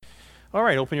All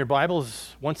right, open your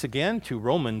Bibles once again to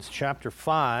Romans chapter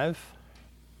 5.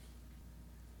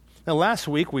 Now, last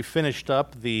week we finished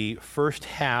up the first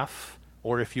half,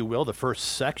 or if you will, the first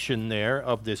section there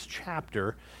of this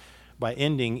chapter by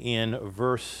ending in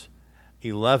verse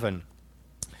 11.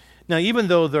 Now, even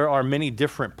though there are many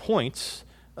different points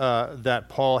that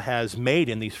Paul has made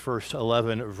in these first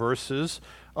 11 verses,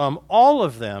 all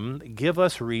of them give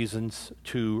us reasons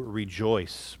to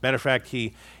rejoice. Matter of fact,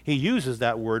 he uses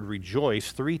that word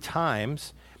rejoice 3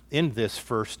 times in this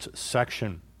first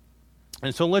section.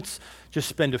 And so let's just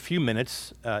spend a few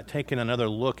minutes taking another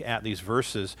look at these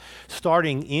verses.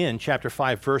 Starting in chapter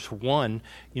 5, verse 1,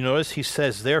 you notice he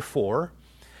says, "Therefore,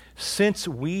 since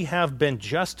we have been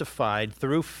justified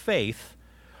through faith,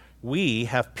 we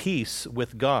have peace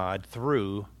with God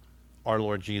through our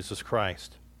Lord Jesus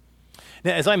Christ."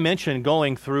 Now, as I mentioned,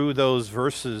 going through those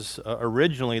verses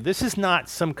originally, this is not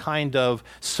some kind of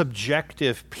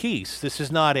subjective peace. This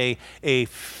is not a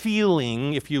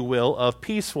feeling, if you will, of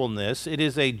peacefulness. It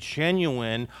is a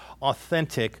genuine,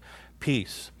 authentic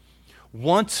peace.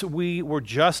 Once we were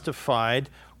justified,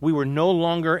 we were no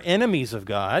longer enemies of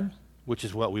God, which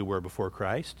is what we were before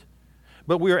Christ,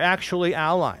 but we are actually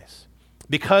allies.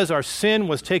 Because our sin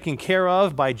was taken care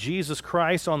of by Jesus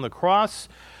Christ on the cross,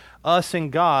 us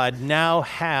and God now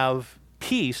have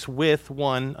peace with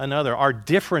one another. Our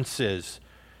differences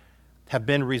have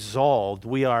been resolved.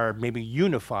 We are maybe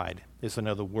unified is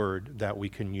another word that we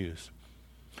can use.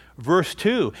 Verse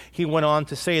 2, he went on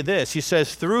to say this. He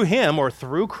says, through him, or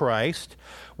through Christ,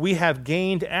 we have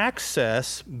gained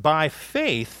access by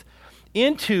faith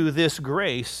into this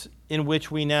grace in which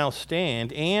we now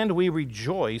stand, and we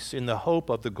rejoice in the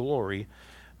hope of the glory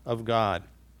of God.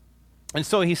 And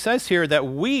so he says here that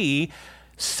we,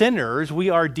 sinners, we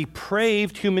are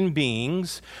depraved human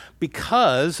beings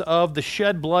because of the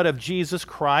shed blood of Jesus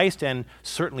Christ, and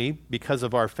certainly because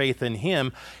of our faith in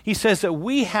him. He says that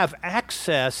we have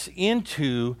access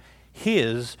into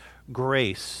his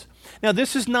grace. Now,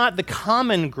 this is not the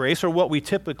common grace, or what we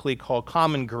typically call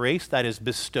common grace that is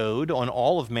bestowed on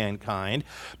all of mankind,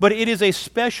 but it is a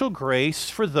special grace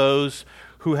for those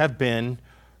who have been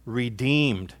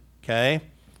redeemed, okay?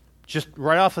 Just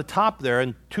right off the top there,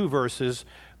 in 2 verses,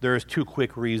 there's 2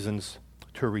 quick reasons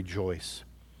to rejoice.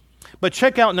 But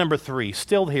check out number 3,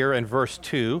 still here in verse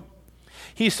 2.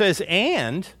 He says,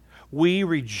 and we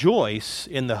rejoice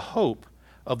in the hope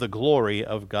of the glory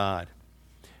of God.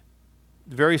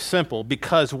 Very simple,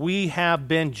 because we have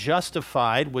been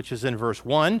justified, which is in verse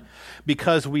 1,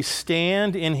 because we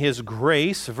stand in his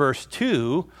grace, verse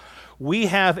 2, we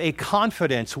have a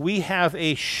confidence, we have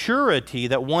a surety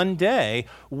that one day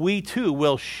we too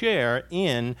will share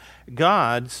in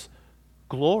God's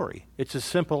glory. It's as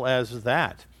simple as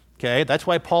that. Okay, that's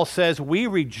why Paul says we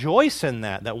rejoice in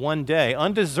that one day,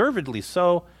 undeservedly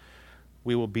so,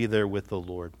 we will be there with the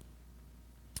Lord.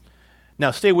 Now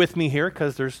stay with me here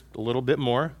because there's a little bit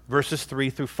more. Verses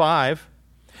 3 through 5.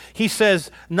 He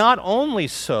says, not only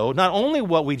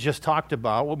what we just talked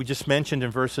about, what we just mentioned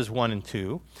in verses 1 and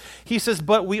 2, he says,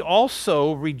 but we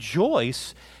also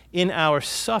rejoice in our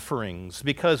sufferings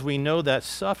because we know that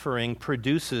suffering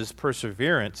produces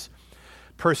perseverance.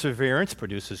 Perseverance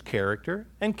produces character,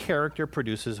 and character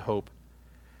produces hope.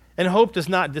 And hope does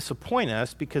not disappoint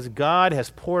us because God has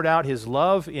poured out his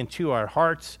love into our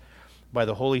hearts by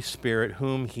the Holy Spirit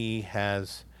whom he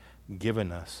has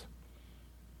given us.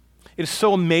 It is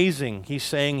so amazing, he's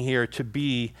saying here, to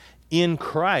be in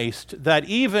Christ, that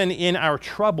even in our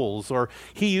troubles, or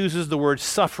he uses the word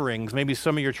sufferings, maybe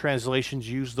some of your translations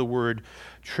use the word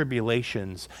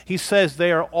tribulations, he says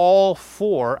they are all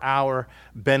for our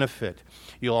benefit.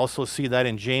 You'll also see that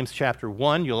in James chapter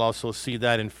 1, you'll also see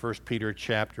that in 1 Peter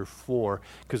chapter 4,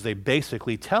 because they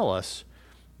basically tell us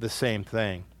the same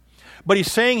thing. But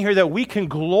he's saying here that we can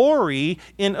glory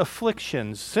in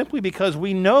afflictions simply because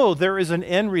we know there is an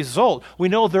end result. We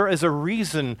know there is a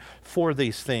reason for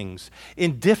these things.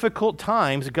 In difficult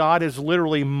times, God is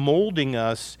literally molding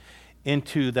us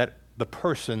into the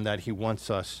person that he wants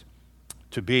us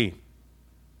to be.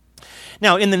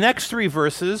 Now, in the next 3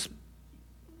 verses,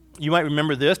 you might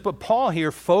remember this, but Paul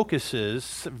here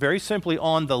focuses very simply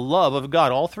on the love of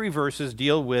God. All 3 verses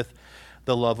deal with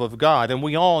the love of God, and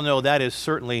we all know that is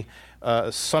certainly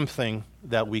something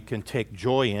that we can take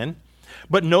joy in.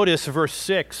 But notice verse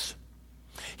 6.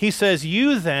 He says,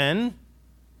 you then,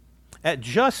 at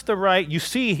just the right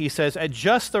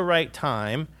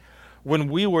time, when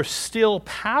we were still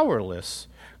powerless,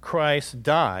 Christ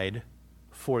died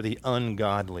for the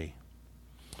ungodly.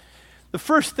 The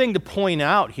first thing to point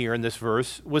out here in this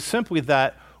verse was simply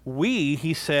that we,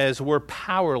 he says, were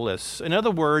powerless. In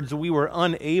other words, we were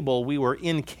unable, we were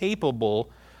incapable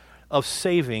of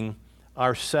saving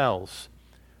ourselves.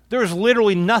 There's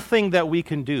literally nothing that we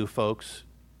can do, folks,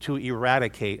 to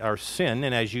eradicate our sin.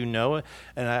 And as you know,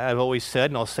 and I've always said,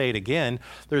 and I'll say it again,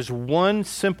 there's one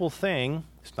simple thing,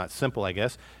 it's not simple, I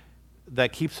guess,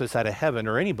 that keeps us out of heaven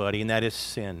or anybody, and that is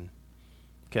sin.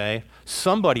 Okay?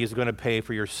 Somebody is going to pay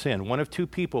for your sin. One of two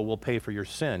people will pay for your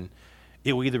sin.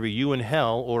 It will either be you in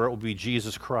hell or it will be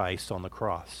Jesus Christ on the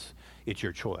cross. It's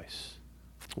your choice.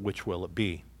 Which will it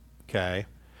be? Okay?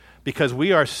 Because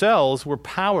we ourselves were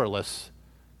powerless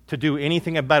to do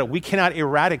anything about it. We cannot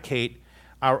eradicate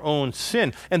our own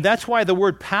sin. And that's why the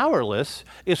word powerless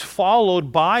is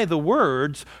followed by the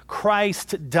words,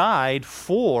 Christ died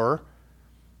for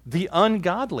the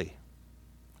ungodly.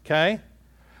 Okay?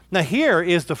 Now here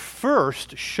is the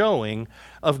first showing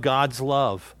of God's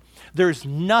love. There's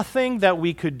nothing that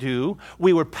we could do.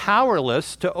 We were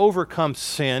powerless to overcome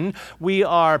sin. We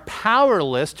are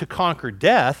powerless to conquer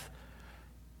death.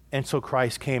 And so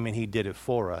Christ came and he did it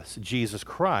for us. Jesus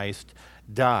Christ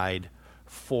died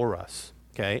for us.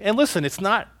 Okay? And listen, it's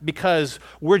not because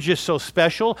we're just so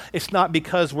special. It's not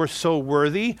because we're so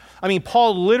worthy. I mean,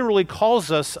 Paul literally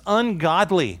calls us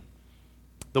ungodly.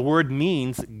 The word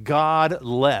means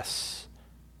godless.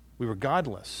 We were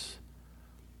godless.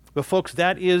 But folks,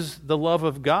 that is the love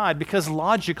of God, because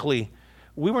logically,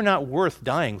 we were not worth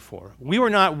dying for. We were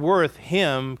not worth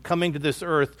him coming to this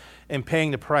earth and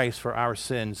paying the price for our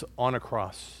sins on a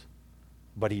cross.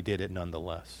 But he did it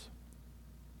nonetheless.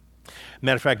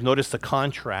 Matter of fact, notice the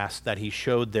contrast that he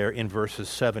showed there in verses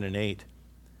 7 and 8.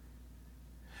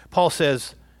 Paul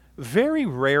says, very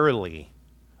rarely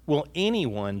will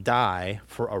anyone die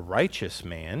for a righteous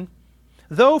man,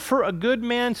 though for a good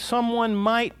man someone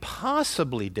might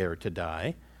possibly dare to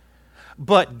die.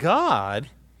 But God,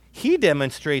 he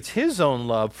demonstrates his own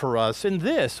love for us in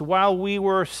this: while we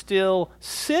were still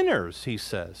sinners, he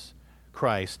says,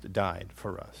 Christ died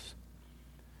for us.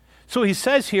 So he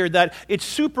says here that it's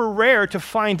super rare to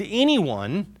find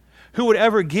anyone who would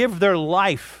ever give their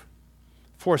life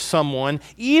for someone,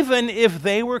 even if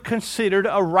they were considered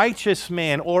a righteous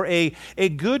man or a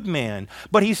good man.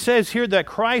 But he says here that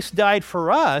Christ died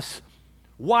for us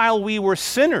while we were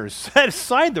sinners. Set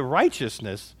aside the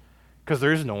righteousness, because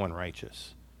there is no one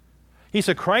righteous. He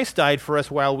said Christ died for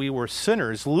us while we were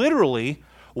sinners, literally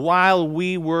while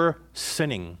we were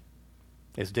sinning.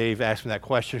 As Dave asked me that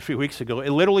question a few weeks ago, it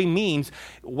literally means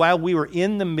while we were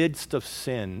in the midst of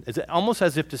sin. It's almost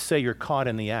as if to say you're caught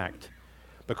in the act.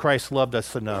 But Christ loved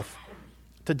us enough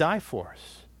to die for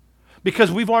us.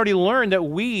 Because we've already learned that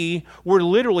we were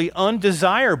literally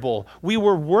undesirable. We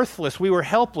were worthless. We were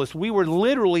helpless. We were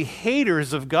literally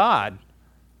haters of God.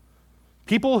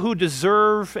 People who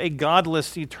deserve a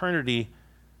godless eternity,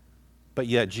 but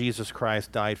yet Jesus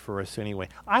Christ died for us anyway.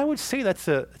 I would say that's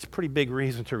a pretty big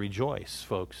reason to rejoice,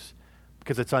 folks,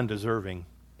 because it's undeserving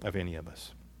of any of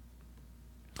us.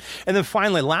 And then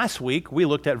finally, last week, we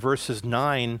looked at verses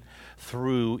 9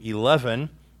 through 11,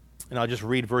 and I'll just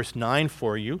read verse 9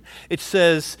 for you. It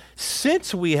says,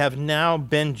 since we have now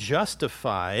been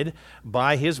justified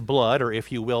by his blood, or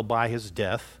if you will, by his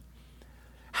death,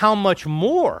 how much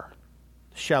more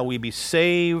shall we be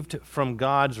saved from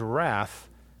God's wrath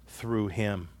through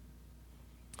him?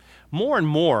 More and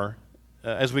more,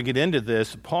 as we get into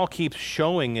this, Paul keeps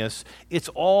showing us it's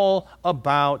all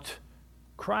about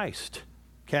Christ.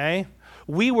 Okay?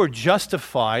 We were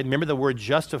justified. Remember, the word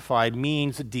justified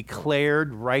means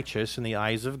declared righteous in the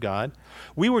eyes of God.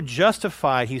 We were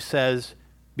justified, he says,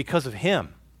 because of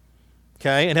him.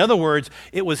 Okay? In other words,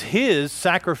 it was his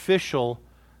sacrificial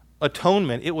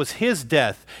atonement. It was his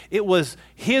death. It was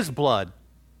his blood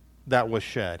that was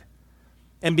shed.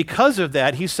 And because of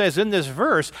that, he says in this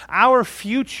verse, our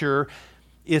future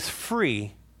is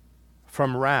free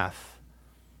from wrath.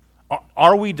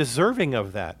 Are we deserving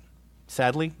of that?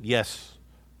 Sadly, yes,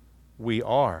 we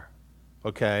are,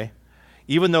 okay?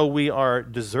 Even though we are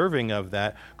deserving of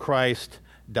that, Christ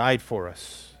died for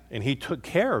us, and he took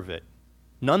care of it.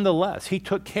 Nonetheless, he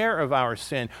took care of our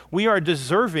sin. We are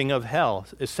deserving of hell,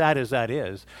 as sad as that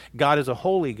is. God is a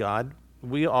holy God.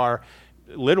 We are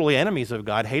literally enemies of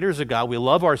God, haters of God. We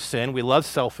love our sin. We love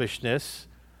selfishness.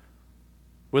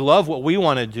 We love what we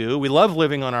want to do. We love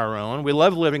living on our own. We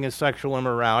love living in sexual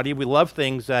immorality. We love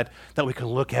things that we can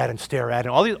look at and stare at.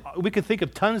 And all these, we could think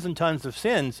of tons and tons of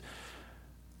sins,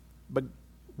 but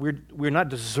we're not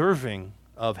deserving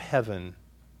of heaven.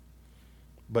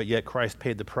 But yet Christ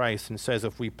paid the price and says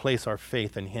if we place our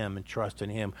faith in him and trust in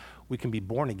him, we can be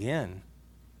born again.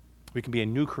 We can be a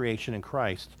new creation in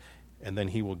Christ, and then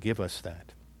he will give us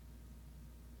that.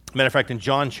 Matter of fact, in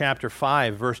John chapter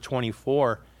 5, verse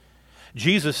 24,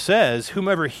 Jesus says,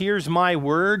 "Whomever hears my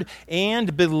word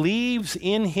and believes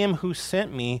in him who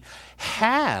sent me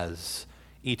has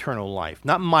eternal life."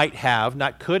 Not might have,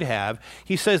 not could have.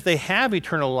 He says they have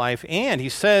eternal life, and he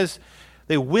says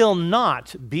they will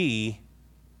not be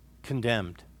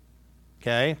condemned.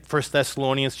 Okay? 1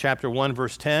 Thessalonians chapter 1,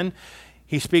 verse 10,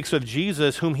 he speaks of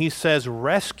Jesus, whom he says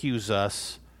rescues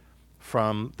us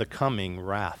from the coming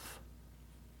wrath.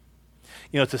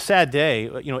 You know, it's a sad day.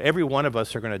 You know, every one of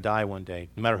us are going to die one day.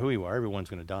 No matter who you are, everyone's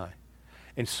going to die.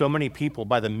 And so many people,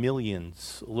 by the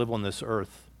millions, live on this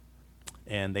earth.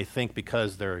 And they think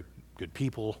because they're good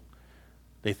people,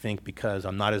 they think because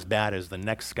I'm not as bad as the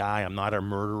next guy, I'm not a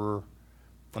murderer,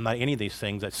 I'm not any of these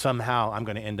things, that somehow I'm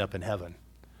going to end up in heaven.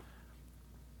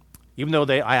 Even though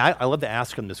I love to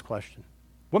ask them this question.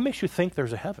 What makes you think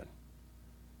there's a heaven?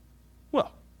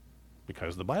 Well,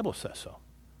 because the Bible says so.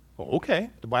 Well, okay,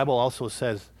 the Bible also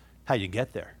says how you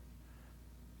get there.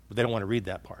 But they don't want to read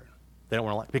that part. They don't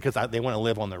want to, because they want to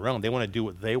live on their own. They want to do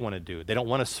what they want to do. They don't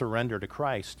want to surrender to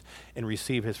Christ and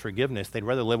receive his forgiveness. They'd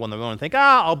rather live on their own and think,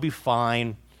 I'll be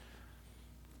fine.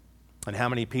 And how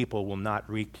many people will not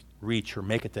reach or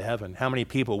make it to heaven? How many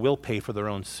people will pay for their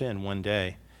own sin one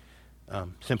day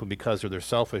simply because of their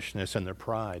selfishness and their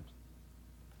pride?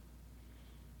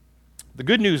 The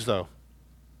good news, though,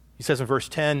 he says in verse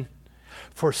 10,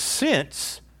 "For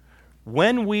since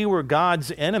when we were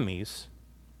God's enemies,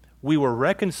 we were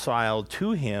reconciled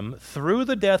to him through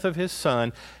the death of his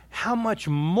Son, how much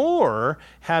more,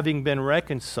 having been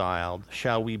reconciled,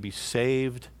 shall we be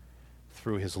saved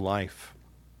through his life?"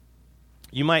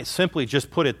 You might simply just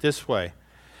put it this way.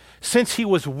 Since he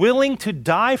was willing to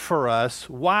die for us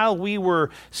while we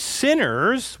were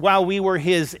sinners, while we were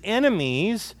his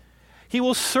enemies, he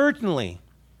will certainly,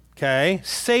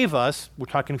 save us. We're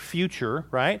talking future,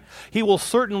 right? He will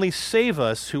certainly save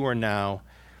us who are now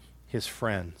his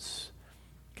friends.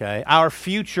 Our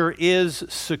future is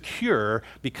secure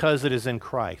because it is in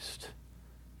Christ.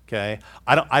 I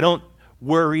don't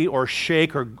worry or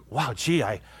shake or, wow, gee,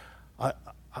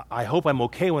 I hope I'm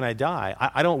okay when I die.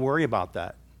 I don't worry about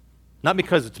that. Not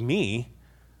because it's me,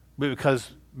 but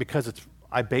because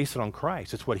I base it on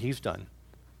Christ. It's what he's done.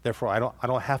 Therefore, I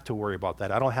don't have to worry about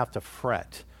that. I don't have to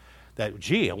fret that,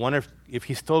 gee, I wonder if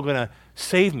he's still going to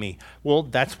save me. Well,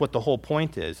 that's what the whole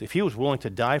point is. If he was willing to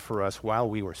die for us while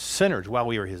we were sinners, while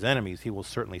we were his enemies, he will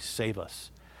certainly save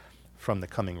us from the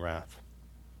coming wrath.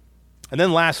 And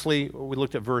then lastly, we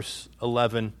looked at verse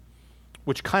 11,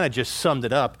 which kind of just summed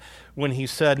it up when he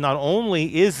said, not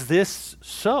only is this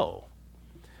so,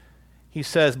 he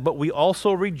says, but we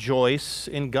also rejoice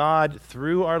in God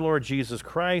through our Lord Jesus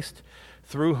Christ,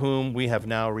 through whom we have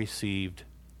now received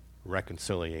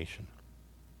reconciliation.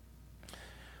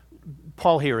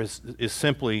 Paul here is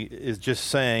just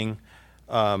saying,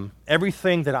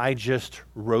 everything that I just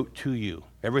wrote to you,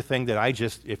 everything that I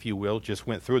just, if you will, just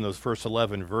went through in those first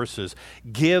 11 verses,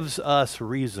 gives us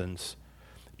reasons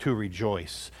to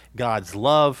rejoice. God's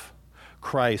love,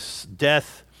 Christ's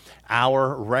death,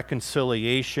 our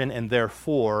reconciliation, and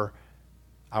therefore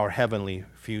our heavenly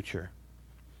future.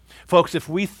 Folks, if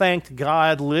we thanked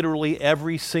God literally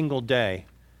every single day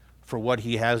for what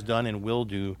he has done and will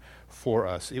do for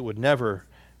us, it would never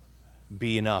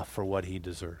be enough for what he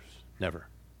deserves. Never.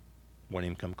 Won't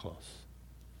even come close.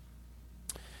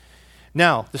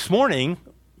 Now, this morning,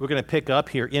 we're going to pick up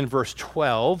here in verse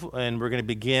 12, and we're going to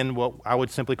begin what I would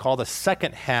simply call the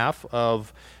second half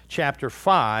of chapter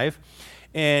 5.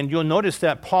 And you'll notice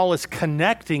that Paul is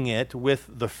connecting it with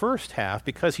the first half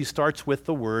because he starts with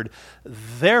the word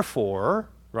therefore,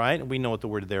 right? And we know what the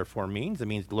word therefore means. It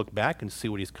means look back and see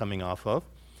what he's coming off of.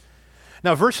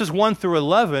 Now, verses 1 through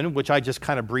 11, which I just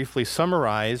kind of briefly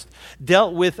summarized,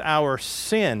 dealt with our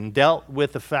sin, dealt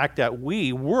with the fact that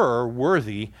we were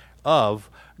worthy of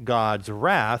God's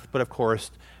wrath. But of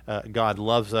course, God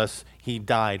loves us. He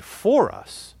died for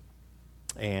us,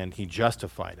 and he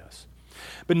justified us.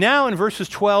 But now in verses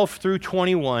 12 through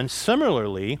 21,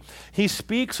 similarly, he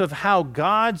speaks of how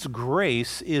God's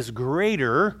grace is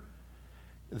greater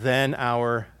than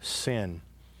our sin.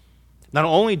 Not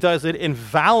only does it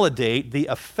invalidate the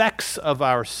effects of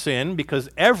our sin, because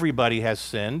everybody has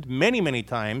sinned many, many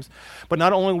times, but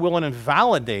not only will it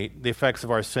invalidate the effects of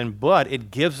our sin, but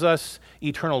it gives us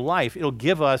eternal life. It'll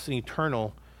give us an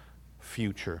eternal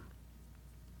future.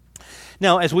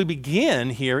 Now, as we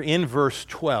begin here in verse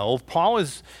 12, Paul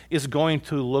is going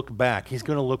to look back. He's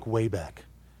going to look way back,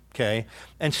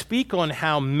 and speak on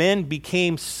how men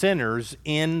became sinners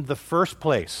in the first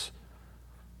place,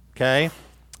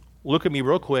 Look at me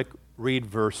real quick. Read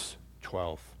verse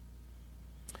 12.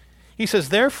 He says,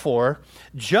 therefore,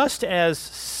 just as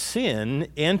sin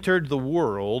entered the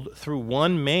world through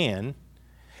one man,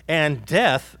 and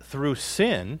death through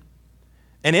sin,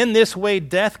 and in this way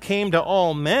death came to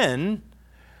all men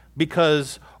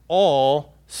because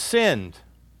all sinned.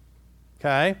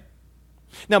 Okay?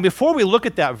 Now, before we look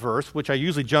at that verse, which I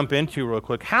usually jump into real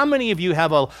quick, how many of you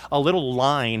have a little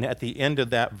line at the end of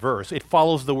that verse? It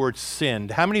follows the word sinned.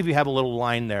 How many of you have a little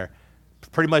line there?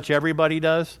 Pretty much everybody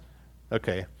does?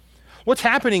 Okay. What's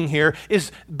happening here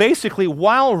is basically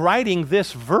while writing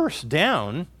this verse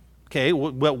down, okay,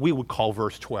 what we would call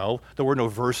verse 12, there were no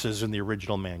verses in the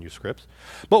original manuscripts,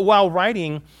 but while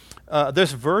writing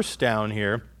this verse down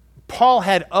here, Paul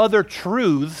had other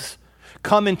truths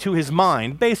come into his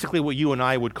mind, basically what you and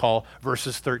I would call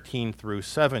verses 13 through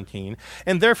 17,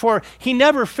 and therefore he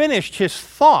never finished his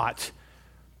thought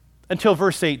until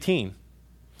verse 18.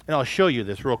 And I'll show you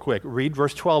this real quick. Read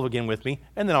verse 12 again with me,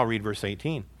 and then I'll read verse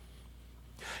 18.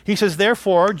 He says,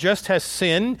 therefore, just as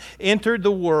sin entered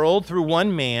the world through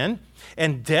one man,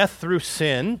 and death through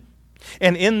sin,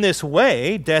 and in this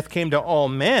way death came to all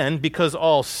men because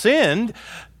all sinned,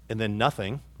 and then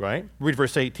nothing, right? Read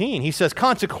verse 18. He says,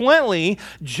 consequently,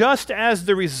 just as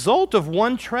the result of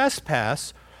one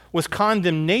trespass was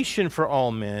condemnation for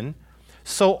all men,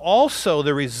 so also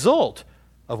the result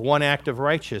of one act of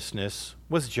righteousness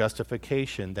was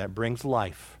justification that brings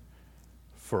life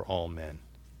for all men.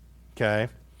 Okay?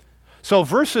 So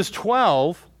verses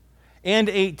 12 and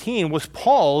 18 was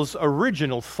Paul's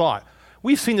original thought.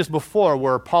 We've seen this before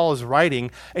where Paul is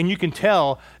writing, and you can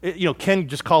tell, Ken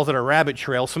just calls it a rabbit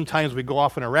trail. Sometimes we go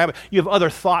off on a rabbit. You have other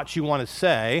thoughts you want to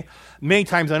say. Many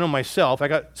times I know myself, I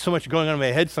got so much going on in my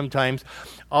head sometimes,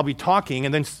 I'll be talking,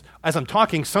 and then as I'm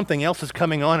talking, something else is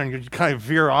coming on, and you kind of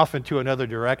veer off into another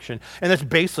direction. And that's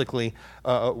basically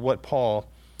what Paul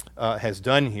has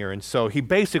done here. And so he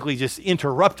basically just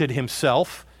interrupted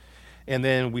himself, and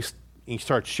then he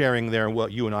starts sharing there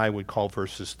what you and I would call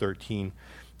verses 13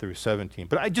 through 17.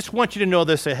 But I just want you to know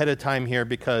this ahead of time here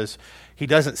because he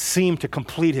doesn't seem to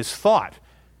complete his thought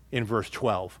in verse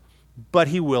 12. But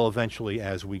he will eventually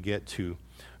as we get to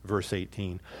verse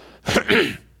 18.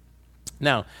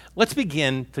 Now, let's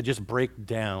begin to just break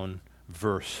down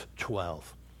verse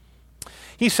 12.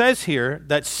 He says here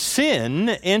that sin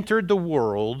entered the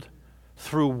world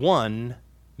through one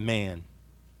man.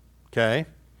 Okay?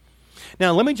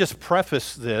 Now, let me just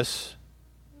preface this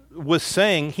with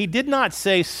saying he did not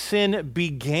say sin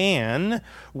began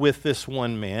with this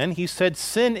one man. He said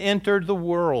sin entered the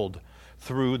world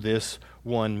through this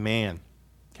one man.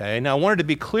 Okay, now I wanted to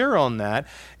be clear on that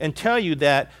and tell you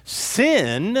that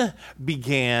sin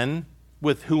began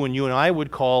with who you and I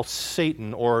would call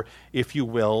Satan, or if you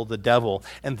will, the devil.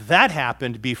 And that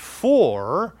happened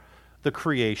before the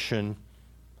creation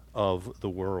of the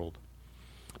world.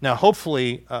 Now,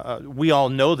 hopefully, we all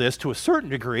know this to a certain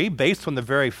degree based on the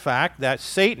very fact that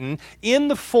Satan, in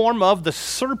the form of the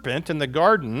serpent in the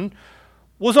garden,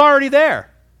 was already there,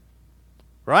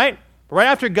 right? Right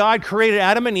after God created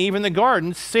Adam and Eve in the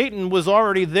garden, Satan was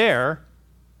already there,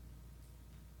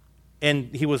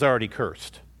 and he was already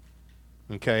cursed.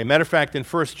 Okay, matter of fact, in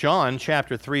 1 John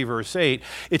chapter 3, verse 8,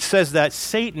 it says that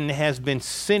Satan has been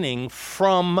sinning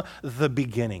from the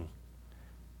beginning.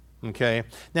 Okay,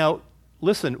 now,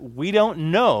 listen, we don't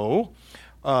know,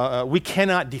 we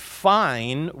cannot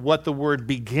define what the word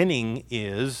beginning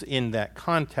is in that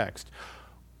context.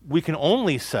 We can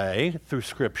only say, through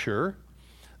Scripture,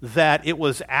 that it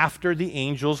was after the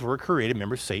angels were created.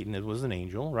 Remember, Satan was an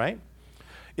angel, right?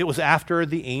 It was after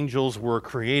the angels were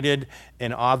created,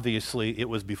 and obviously it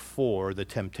was before the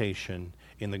temptation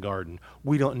in the garden.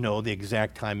 We don't know the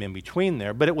exact time in between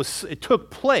there, but it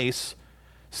took place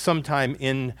sometime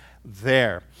in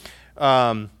there.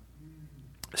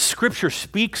 Scripture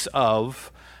speaks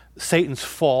of Satan's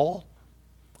fall.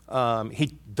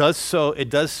 It does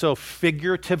so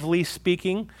figuratively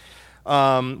speaking.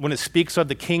 When it speaks of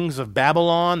the kings of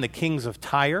Babylon, the kings of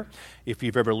Tyre, if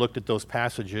you've ever looked at those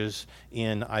passages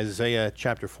in Isaiah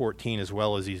chapter 14 as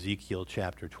well as Ezekiel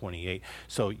chapter 28.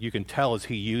 So you can tell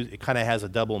it kind of has a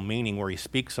double meaning where he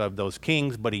speaks of those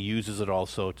kings, but he uses it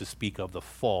also to speak of the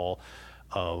fall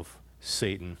of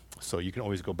Satan. So you can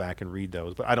always go back and read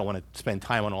those. But I don't want to spend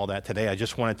time on all that today. I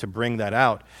just wanted to bring that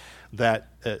out, that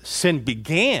sin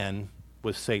began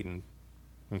with Satan.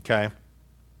 Okay?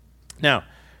 Now,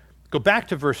 go back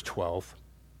to verse 12.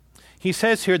 He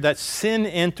says here that sin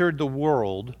entered the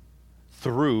world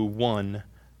through one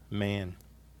man.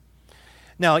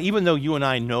 Now, even though you and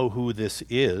I know who this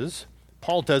is,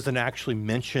 Paul doesn't actually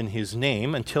mention his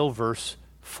name until verse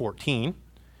 14,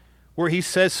 where he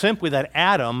says simply that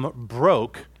Adam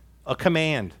broke a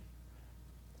command.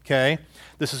 Okay?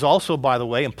 This is also, by the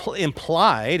way,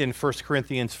 implied in 1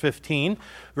 Corinthians 15,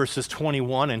 verses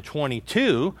 21 and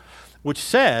 22, which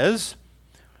says,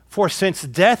 "For since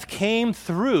death came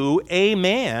through a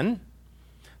man,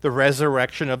 the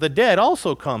resurrection of the dead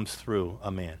also comes through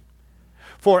a man.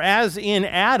 For as in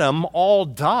Adam all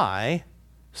die,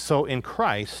 so in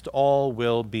Christ all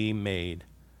will be made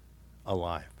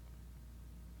alive."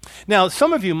 Now,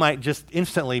 some of you might just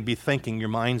instantly be thinking, your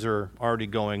minds are already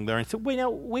going there, and say,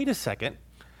 wait a second.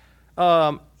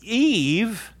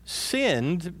 Eve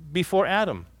sinned before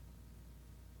Adam.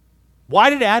 Why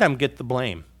did Adam get the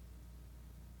blame?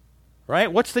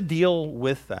 Right? What's the deal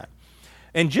with that?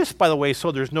 And just, by the way,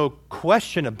 so there's no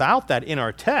question about that in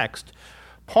our text,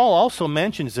 Paul also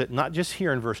mentions it, not just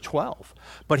here in verse 12,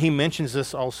 but he mentions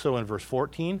this also in verse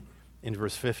 14, in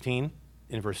verse 15,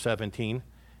 in verse 17,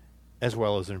 as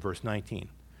well as in verse 19.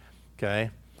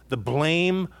 Okay? The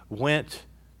blame went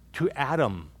to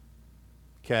Adam.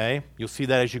 Okay? You'll see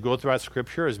that as you go throughout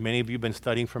Scripture. As many of you have been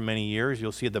studying for many years,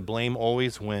 you'll see the blame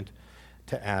always went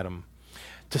to Adam.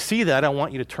 To see that, I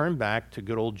want you to turn back to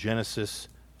good old Genesis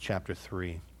chapter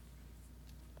 3.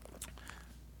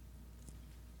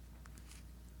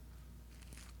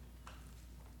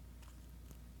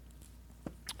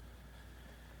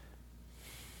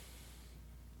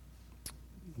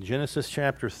 Genesis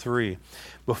chapter 3.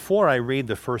 Before I read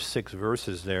the first 6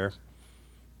 verses there,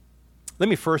 let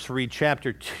me first read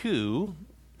chapter 2,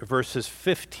 verses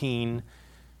 15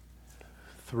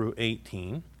 through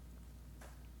 18.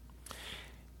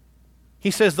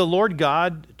 He says, "The Lord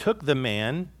God took the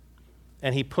man,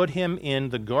 and he put him in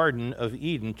the Garden of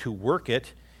Eden to work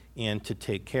it and to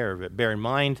take care of it." Bear in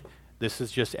mind, this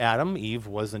is just Adam. Eve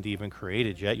wasn't even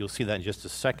created yet. You'll see that in just a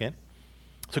second.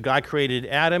 So God created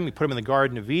Adam. He put him in the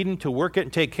Garden of Eden to work it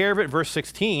and take care of it. Verse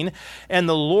 16, "And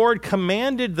the Lord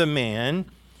commanded the man,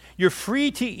 'You're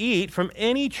free to eat from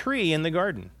any tree in the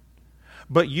garden,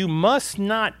 but you must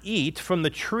not eat from the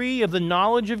tree of the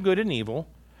knowledge of good and evil,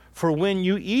 for when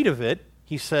you eat of it,'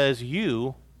 he says,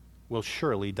 'you will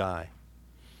surely die.'"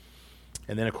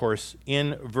 And then, of course,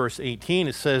 in verse 18,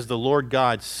 it says, "The Lord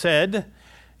God said,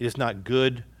 'It is not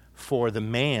good for the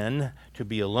man to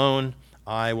be alone.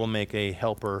 I will make a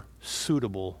helper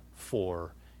suitable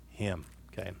for him.'"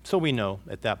 Okay, so we know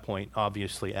at that point,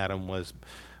 obviously, Adam was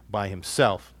by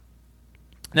himself.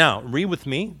 Now, read with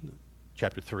me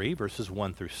chapter 3, verses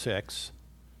 1 through 6.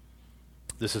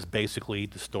 This is basically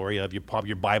the story of,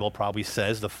 your Bible probably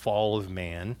says, the fall of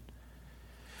man.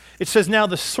 It says, "Now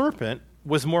the serpent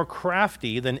was more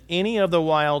crafty than any of the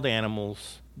wild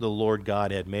animals the Lord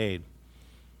God had made.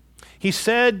 He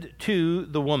said to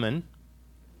the woman,"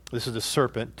 this is the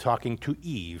serpent talking to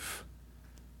Eve,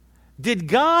 "Did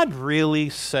God really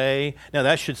say," now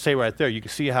that should say right there, you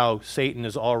can see how Satan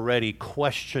is already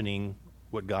questioning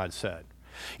what God said.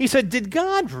 He said, "Did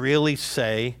God really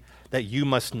say that you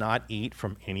must not eat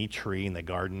from any tree in the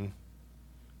garden?"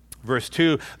 Verse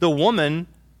 2, "The woman,"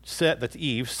 that's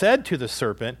Eve, "said to the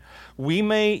serpent, 'We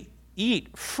may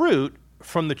eat fruit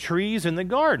from the trees in the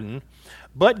garden,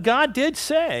 but God did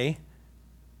say,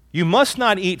 you must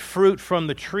not eat fruit from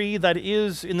the tree that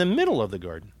is in the middle of the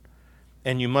garden,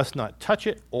 and you must not touch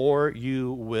it, or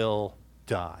you will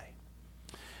die.'"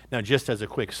 Now, just as a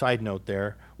quick side note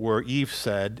there, where Eve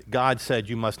said, God said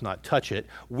you must not touch it,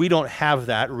 we don't have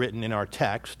that written in our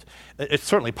text. It's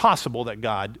certainly possible that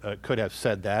God could have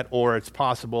said that, or it's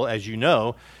possible, as you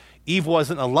know, Eve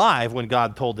wasn't alive when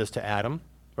God told this to Adam,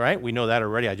 right? We know that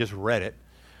already. I just read it.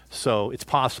 So it's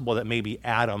possible that maybe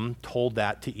Adam told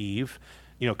that to Eve,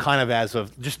 kind of as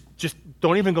of, just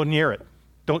don't even go near it.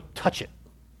 Don't touch it.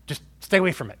 Just stay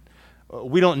away from it.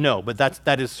 We don't know, but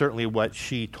that is certainly what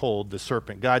she told the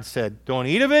serpent. God said, don't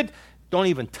eat of it, don't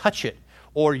even touch it,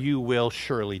 or you will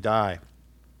surely die.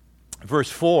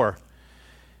 Verse 4,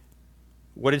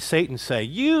 what did Satan say?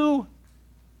 "You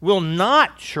will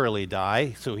not surely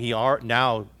die." So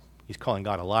now he's calling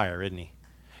God a liar, isn't he?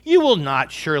 "You will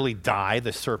not surely die,"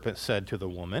 the serpent said to the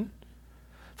woman.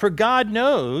 "For God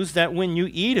knows that when you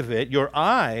eat of it, your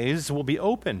eyes will be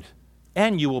opened,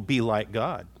 and you will be like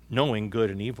God, knowing good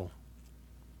and evil."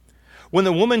 When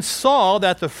the woman saw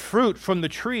that the fruit from the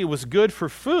tree was good for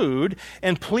food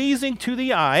and pleasing to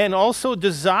the eye and also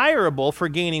desirable for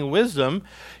gaining wisdom,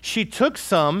 she took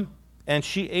some and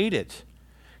she ate it.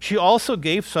 She also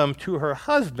gave some to her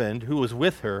husband who was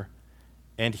with her,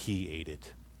 and he ate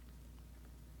it.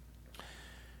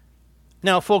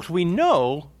 Now, folks, we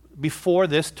know before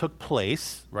this took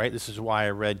place, right? This is why I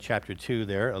read chapter 2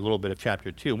 there, a little bit of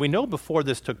chapter 2. We know before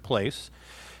this took place,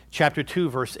 chapter 2,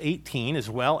 verse 18, as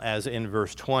well as in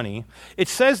verse 20, it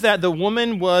says that the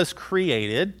woman was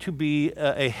created to be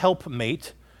a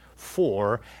helpmate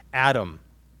for Adam.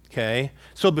 Okay?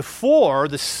 So before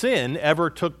the sin ever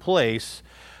took place,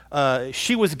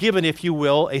 she was given, if you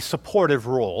will, a supportive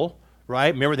role,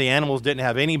 right? Remember, the animals didn't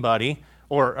have anybody,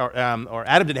 or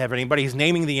Adam didn't have anybody. He's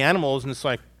naming the animals, and it's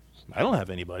like, I don't have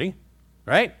anybody,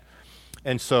 right?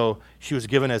 And so she was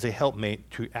given as a helpmate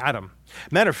to Adam.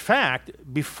 Matter of fact,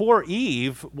 before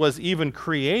Eve was even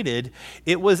created,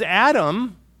 it was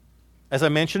Adam, as I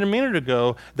mentioned a minute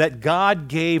ago, that God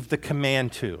gave the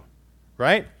command to,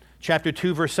 right? Chapter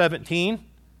 2, verse 17.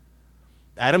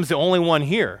 Adam's the only one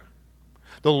here.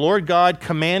 The Lord God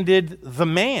commanded the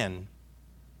man,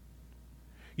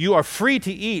 "You are free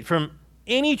to eat from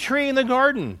any tree in the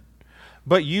garden,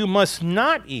 but you must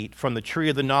not eat from the tree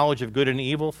of the knowledge of good and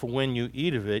evil, for when you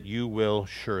eat of it, you will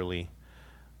surely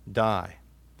die."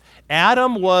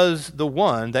 Adam was the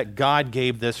one that God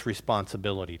gave this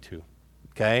responsibility to,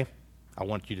 okay? I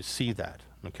want you to see that,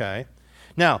 okay?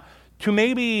 Now, to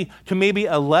maybe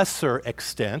a lesser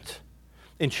extent,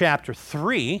 in chapter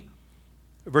 3,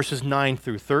 verses 9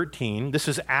 through 13, this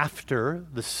is after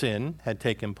the sin had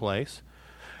taken place.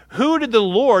 Who did the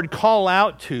Lord call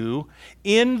out to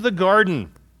in the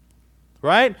garden?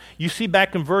 Right? You see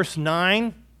back in verse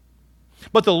 9,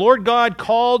 but the Lord God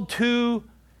called to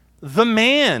the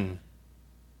man.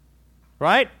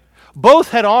 Right?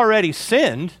 Both had already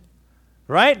sinned,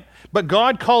 right? But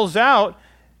God calls out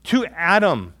to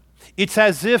Adam. It's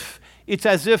as if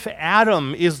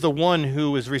Adam is the one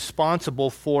who is responsible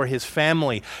for his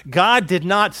family. God did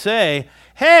not say,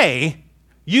 "Hey,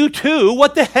 you two,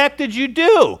 what the heck did you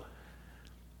do?"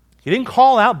 He didn't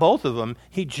call out both of them.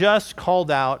 He just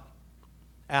called out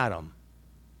Adam.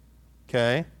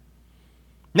 Okay?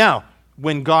 Now,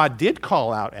 when God did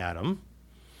call out Adam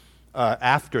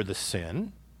after the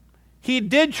sin, he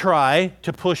did try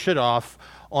to push it off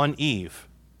on Eve.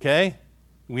 Okay?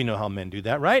 We know how men do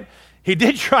that, right? He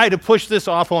did try to push this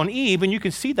off on Eve, and you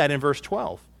can see that in verse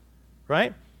 12,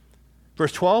 right?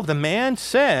 Verse 12, the man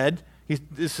said,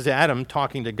 this is Adam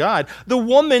talking to God, "The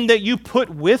woman that you put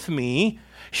with me,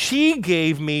 she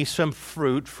gave me some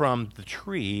fruit from the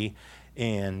tree,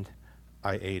 and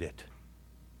I ate it."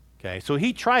 Okay, so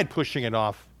he tried pushing it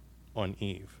off on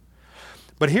Eve.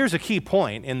 But here's a key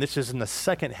point, and this is in the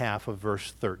second half of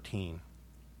verse 13.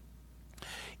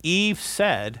 Eve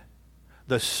said,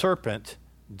 "The serpent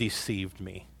deceived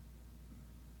me."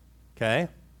 Okay?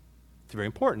 It's very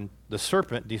important. The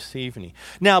serpent deceived me.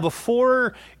 Now,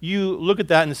 before you look at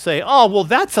that and say, "Oh, well,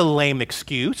 that's a lame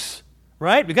excuse,"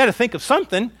 right? We've got to think of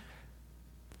something.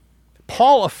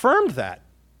 Paul affirmed that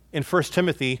in 1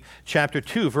 Timothy chapter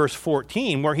 2, verse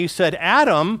 14, where he said,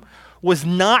 Adam was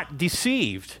not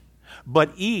deceived,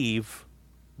 but Eve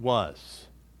was.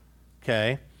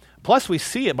 Okay? Plus, we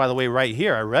see it, by the way, right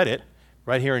here. I read it.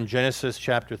 Right here in Genesis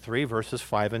chapter 3, verses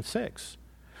 5 and 6.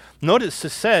 Notice it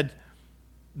said,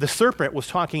 the serpent was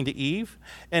talking to Eve,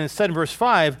 and it said in verse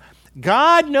 5,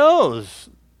 God knows,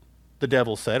 the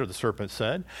devil said, or the serpent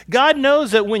said, God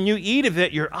knows that when you eat of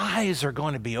it, your eyes are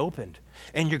going to be opened,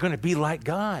 and you're going to be like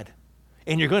God,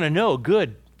 and you're going to know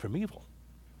good from evil.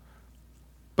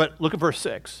 But look at verse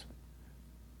 6.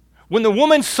 When the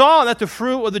woman saw that the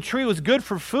fruit of the tree was good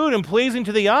for food and pleasing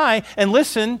to the eye, and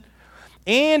listen,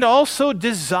 and also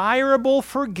desirable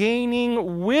for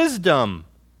gaining wisdom.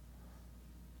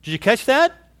 Did you catch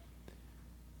that?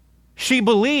 She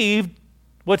believed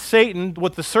what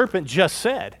the serpent just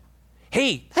said.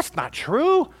 Hey, that's not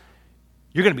true.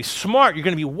 You're going to be smart. You're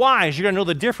going to be wise. You're going to know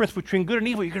the difference between good and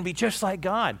evil. You're going to be just like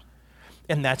God.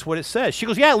 And that's what it says. She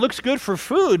goes, yeah, it looks good for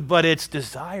food, but it's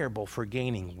desirable for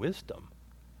gaining wisdom.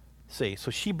 See,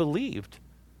 so she believed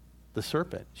the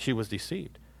serpent. She was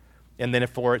deceived. And then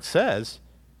for it says,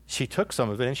 she took some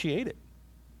of it and she ate it.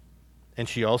 And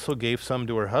she also gave some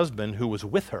to her husband who was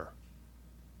with her.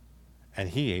 And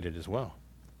he ate it as well.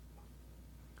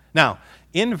 Now,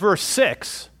 in verse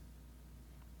 6,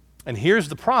 and here's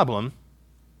the problem,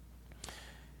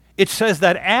 it says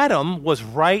that Adam was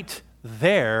right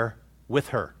there with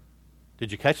her.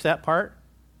 Did you catch that part?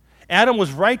 Adam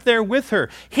was right there with her.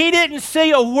 He didn't say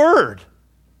a word.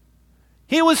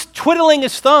 He was twiddling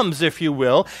his thumbs, if you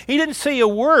will. He didn't say a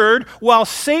word while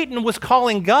Satan was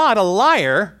calling God a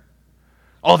liar.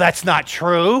 Oh, that's not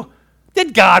true.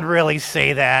 Did God really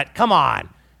say that? Come on.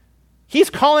 He's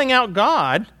calling out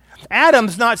God.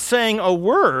 Adam's not saying a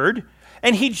word,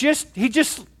 and he just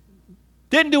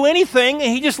didn't do anything,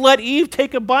 and he just let Eve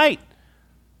take a bite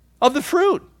of the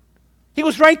fruit. He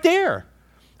was right there.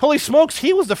 Holy smokes,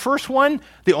 he was the first one,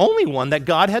 the only one that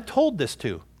God had told this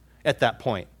to at that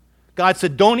point. God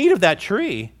said, don't eat of that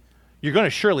tree. You're going to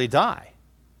surely die.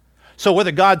 So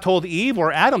whether God told Eve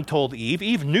or Adam told Eve,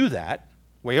 Eve knew that.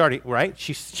 Right?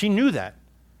 She knew that.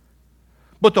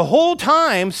 But the whole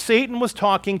time, Satan was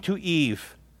talking to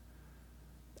Eve.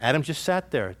 Adam just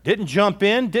sat there, didn't jump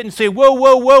in, didn't say, whoa,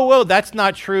 whoa, whoa, whoa, that's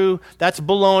not true, that's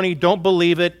baloney, don't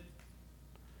believe it.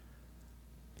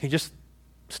 He just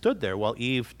stood there while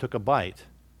Eve took a bite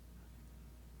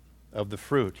of the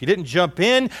fruit. He didn't jump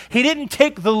in, he didn't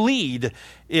take the lead,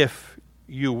 if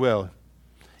you will.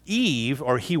 He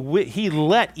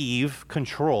let Eve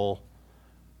control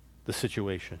the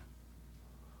situation.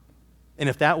 And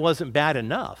if that wasn't bad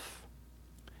enough,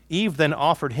 Eve then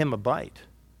offered him a bite.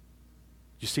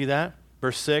 You see that?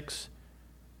 Verse 6.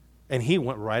 And he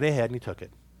went right ahead and he took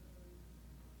it.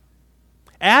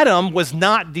 Adam was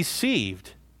not deceived.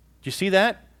 Do you see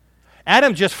that?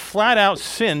 Adam just flat out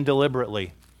sinned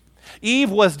deliberately. Eve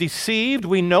was deceived.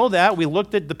 We know that. We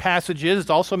looked at the passages.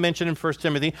 It's also mentioned in 1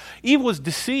 Timothy. Eve was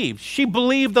deceived. She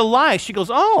believed the lie. She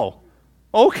goes, oh,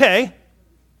 okay.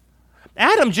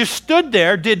 Adam just stood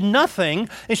there, did nothing,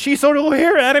 and she sort of, well,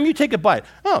 here, Adam, you take a bite.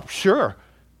 Oh, sure.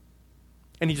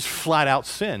 And he just flat out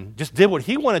sinned, just did what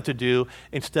he wanted to do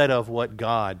instead of what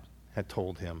God had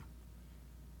told him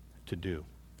to do.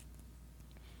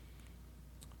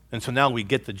 And so now we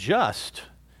get the gist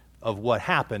of what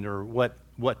happened or what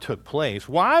took place.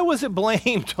 Why was it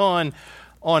blamed on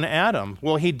Adam?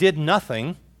 Well, he did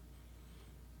nothing.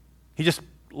 He just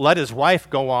let his wife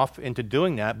go off into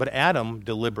doing that, but Adam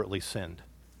deliberately sinned.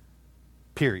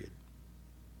 Period.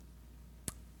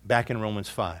 Back in Romans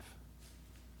 5.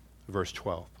 Verse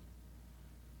 12.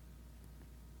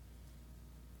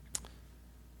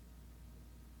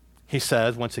 He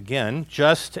says, once again,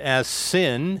 just as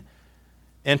sin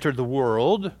entered the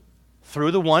world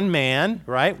through the one man,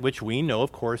 right, which we know,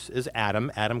 of course, is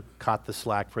Adam. Adam caught the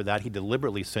slack for that. He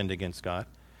deliberately sinned against God.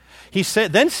 He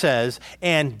then says,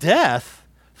 and death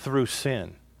through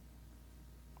sin.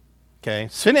 Okay?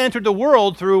 Sin entered the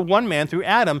world through one man, through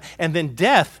Adam, and then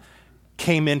death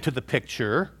came into the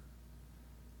picture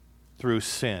through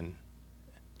sin.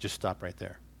 Just stop right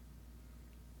there.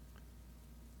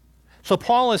 So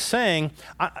Paul is saying,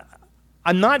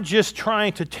 I'm not just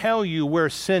trying to tell you where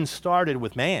sin started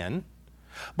with man,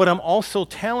 but I'm also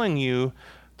telling you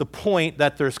the point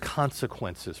that there's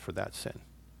consequences for that sin.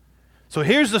 So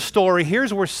here's the story.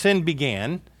 Here's where sin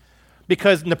began,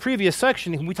 because in the previous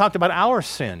section, we talked about our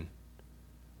sin,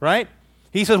 right?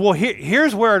 He says, well,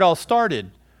 here's where it all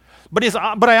started. But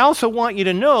I also want you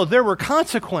to know there were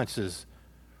consequences,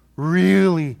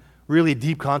 really, really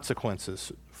deep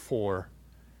consequences for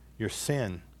your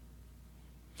sin.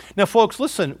 Now, folks,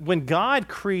 listen, when God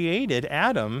created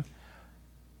Adam,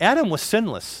 Adam was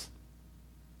sinless.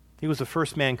 He was the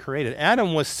first man created.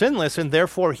 Adam was sinless, and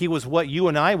therefore he was what you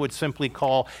and I would simply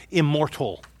call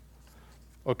immortal.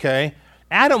 Okay?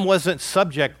 Adam wasn't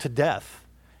subject to death.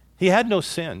 He had no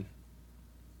sin.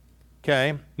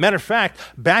 Okay? Matter of fact,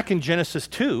 back in Genesis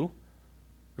 2,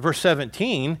 verse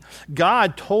 17,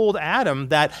 God told Adam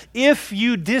that if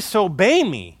you disobey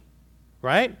me,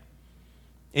 right?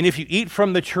 And if you eat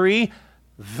from the tree,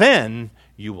 then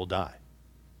you will die.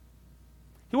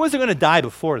 He wasn't going to die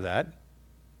before that.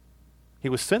 He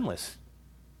was sinless.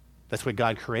 That's why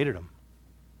God created him.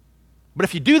 But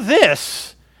if you do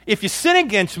this, if you sin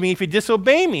against me, if you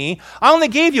disobey me, I only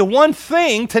gave you one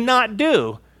thing to not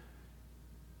do.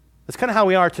 That's kind of how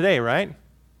we are today, right?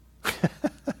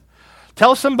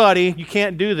 Tell somebody you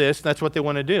can't do this, that's what they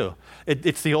want to do.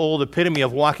 It's the old epitome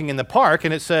of walking in the park,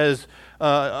 and it says,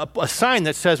 a sign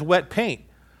that says wet paint.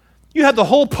 You have the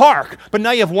whole park, but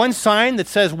now you have one sign that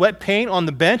says wet paint on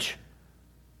the bench.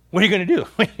 What are you going to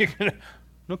do?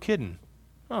 No kidding.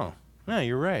 Oh, yeah,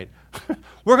 you're right.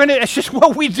 It's just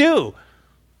what we do.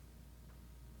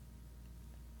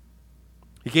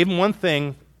 He gave him one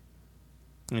thing,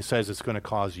 and he says it's going to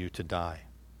cause you to die.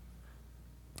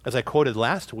 As I quoted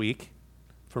last week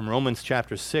from Romans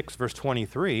chapter 6, verse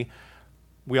 23,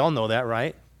 we all know that,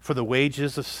 right? For the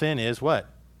wages of sin is what?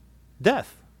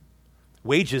 Death.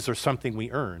 Wages are something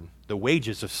we earn. The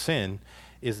wages of sin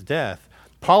is death.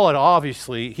 Paul was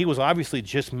obviously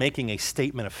just making a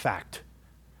statement of fact,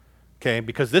 okay?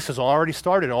 Because this has already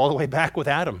started all the way back with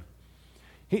Adam.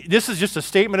 This is just a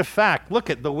statement of fact. Look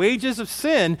at the wages of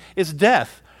sin is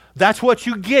death. That's what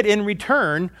you get in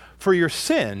return for your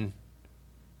sin,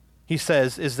 he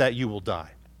says, is that you will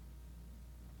die.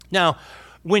 Now,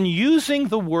 when using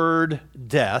the word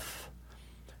death,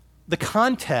 the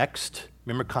context,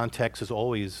 remember context is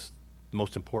always the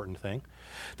most important thing.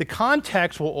 The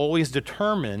context will always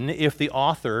determine if the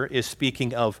author is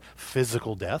speaking of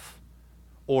physical death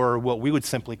or what we would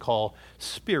simply call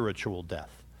spiritual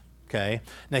death. Okay?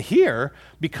 Now here,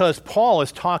 because Paul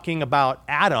is talking about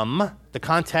Adam, the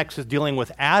context is dealing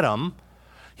with Adam,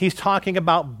 He's talking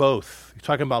about both. He's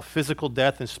talking about physical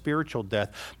death and spiritual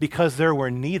death because there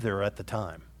were neither at the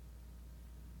time.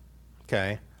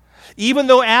 Okay? Even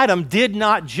though Adam did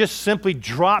not just simply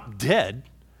drop dead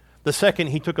the second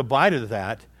he took a bite of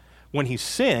that when he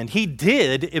sinned, he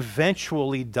did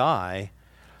eventually die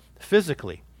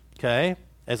physically. Okay?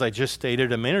 As I just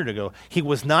stated a minute ago, he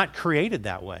was not created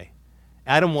that way.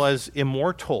 Adam was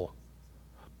immortal.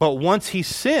 But once he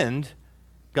sinned,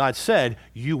 God said,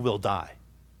 you will die.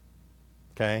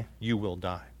 Okay? You will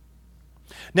die.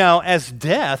 Now, as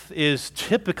death is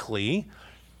typically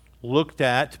looked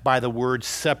at by the word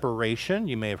separation,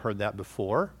 you may have heard that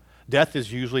before. Death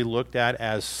is usually looked at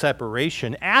as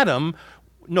separation. Adam,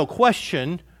 no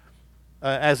question,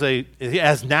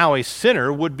 as now a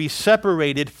sinner, would be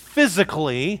separated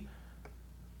physically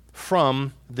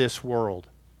from this world.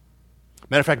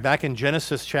 Matter of fact, back in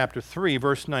Genesis chapter 3,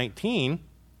 verse 19,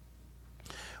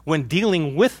 when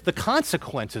dealing with the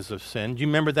consequences of sin, do you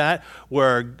remember that?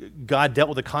 Where God dealt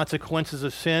with the consequences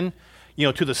of sin? You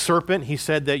know, to the serpent, he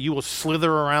said that you will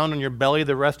slither around on your belly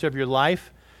the rest of your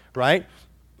life, right?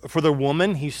 For the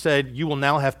woman, he said, you will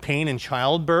now have pain in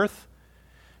childbirth.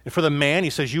 And for the man,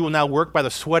 he says, you will now work by the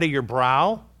sweat of your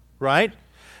brow, right?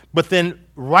 But then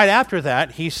right after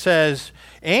that, he says,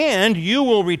 and you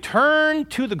will return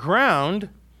to the ground,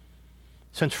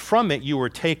 since from it you were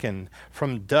taken.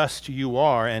 From dust you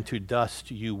are, and to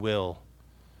dust you will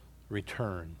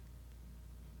return.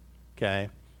 Okay?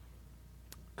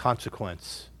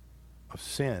 Consequence of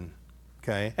sin.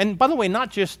 Okay? And by the way, not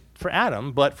just for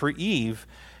Adam, but for Eve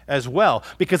as well.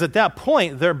 Because at that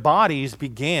point, their bodies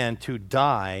began to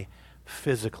die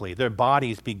physically. Their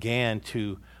bodies began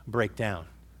to break down.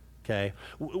 Okay?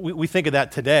 We think of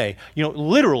that today. You know,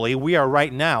 literally, we are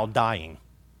right now dying.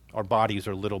 Our bodies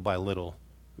are little by little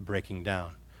breaking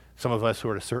down. Some of us who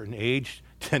are at a certain age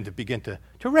tend to begin to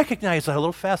recognize that a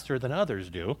little faster than others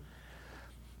do.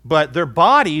 But their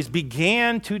bodies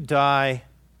began to die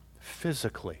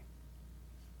physically.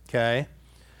 Okay?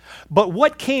 But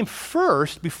what came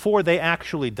first before they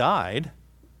actually died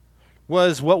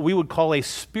was what we would call a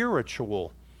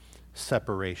spiritual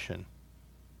separation.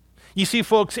 You see,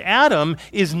 folks, Adam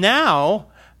is now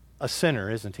a sinner,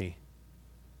 isn't he?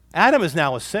 Adam is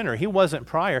now a sinner. He wasn't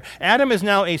prior. Adam is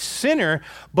now a sinner,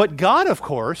 but God, of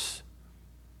course,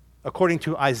 according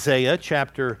to Isaiah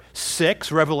chapter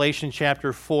 6, Revelation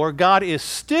chapter 4, God is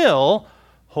still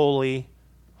holy,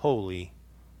 holy,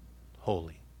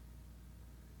 holy.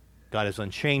 God is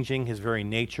unchanging. His very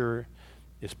nature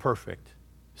is perfect,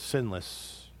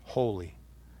 sinless, holy.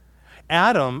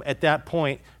 Adam, at that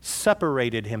point,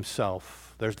 separated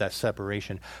himself. There's that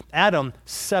separation. Adam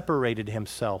separated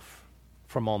himself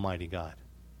from Almighty God.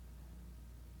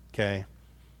 Okay?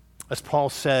 As Paul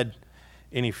said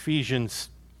in Ephesians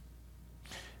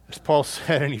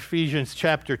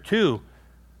chapter 2,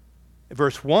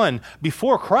 verse 1,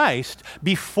 before Christ,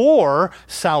 before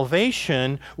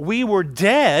salvation, we were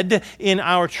dead in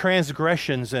our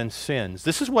transgressions and sins.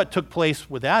 This is what took place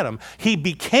with Adam. He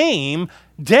became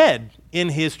dead in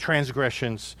his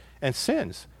transgressions and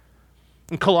sins.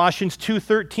 In Colossians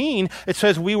 2:13, it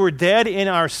says, we were dead in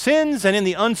our sins and in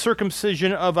the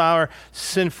uncircumcision of our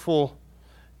sinful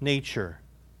nature.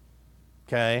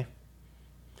 Okay?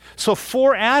 So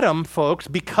for Adam, folks,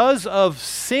 because of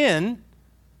sin,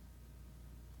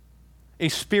 a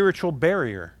spiritual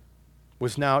barrier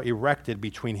was now erected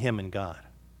between him and God.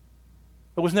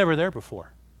 It was never there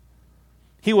before.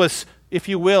 He was, if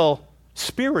you will,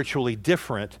 spiritually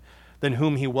different than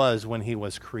whom he was when he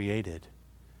was created.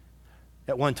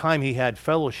 At one time, he had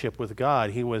fellowship with God.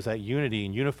 He was at unity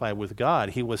and unified with God.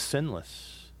 He was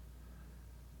sinless.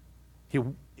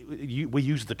 We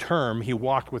use the term, he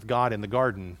walked with God in the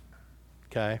garden.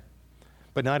 Okay?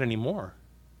 But not anymore.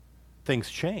 Things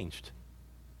changed.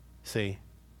 See?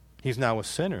 He's now a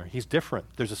sinner. He's different.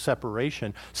 There's a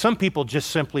separation. Some people just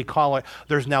simply call it,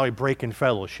 there's now a break in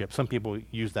fellowship. Some people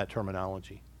use that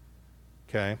terminology.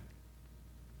 Okay?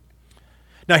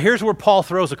 Now here's where Paul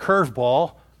throws a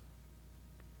curveball.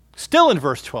 Still in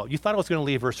verse 12. You thought I was going to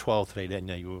leave verse 12 today, didn't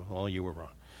you? Well, you were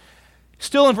wrong.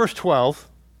 Still in verse 12,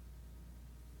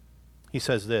 he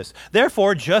says this,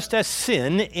 therefore, just as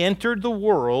sin entered the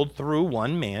world through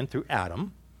one man, through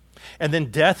Adam, and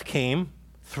then death came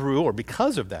through or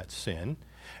because of that sin,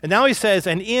 and now he says,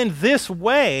 and in this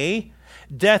way,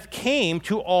 death came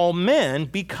to all men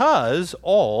because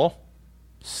all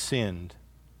sinned.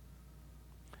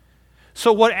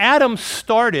 So what Adam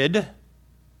started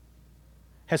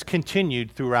has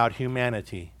continued throughout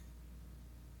humanity.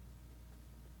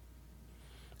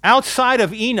 Outside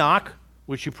of Enoch,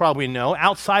 which you probably know,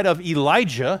 outside of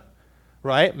Elijah,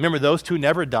 right? Remember, those two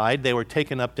never died. They were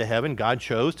taken up to heaven. God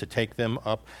chose to take them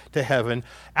up to heaven.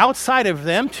 Outside of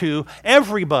them two,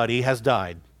 everybody has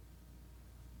died.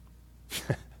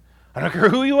 I don't care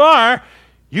who you are,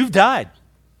 you've died.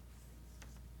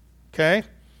 Okay?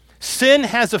 Sin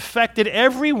has affected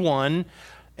everyone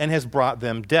and has brought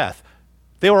them death.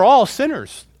 They were all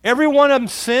sinners. Every one of them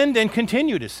sinned and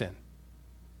continue to sin.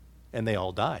 And they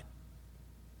all died.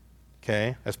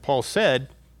 Okay? As Paul said,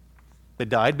 they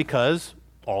died because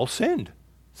all sinned.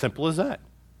 Simple as that.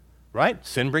 Right?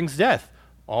 Sin brings death.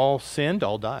 All sinned,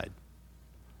 all died.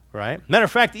 Right? Matter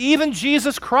of fact, even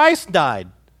Jesus Christ died.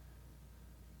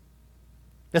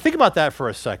 Now think about that for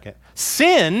a second.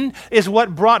 Sin is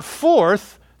what brought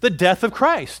forth the death of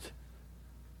Christ.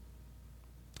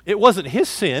 It wasn't his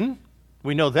sin.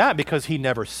 We know that because he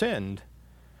never sinned.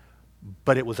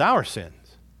 But it was our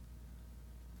sins.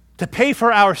 To pay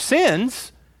for our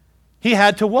sins, he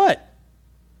had to what?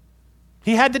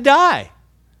 He had to die.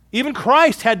 Even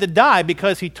Christ had to die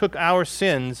because he took our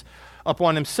sins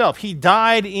upon himself. He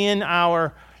died in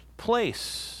our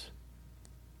place.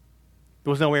 There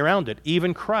was no way around it.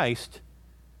 Even Christ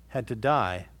had to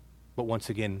die. But once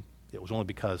again, it was only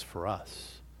because for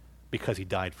us. Because he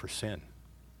died for sin.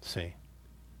 See?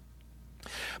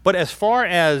 But as far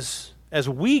as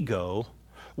we go,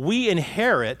 we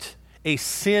inherit a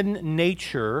sin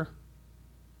nature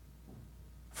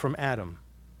from Adam.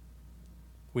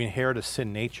 We inherit a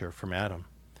sin nature from Adam.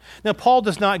 Now, Paul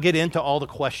does not get into all the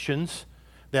questions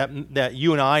that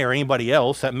you and I or anybody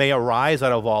else that may arise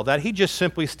out of all that. He just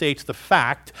simply states the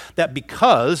fact that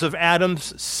because of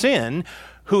Adam's sin,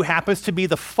 who happens to be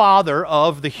the father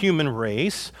of the human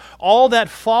race, all that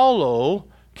follow,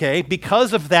 okay,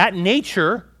 because of that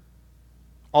nature,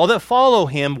 all that follow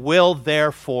him will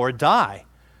therefore die.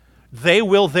 They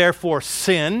will therefore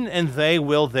sin, and they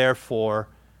will therefore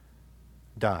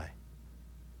die.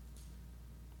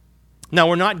 Now,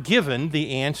 we're not given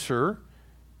the answer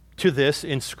to this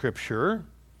in Scripture,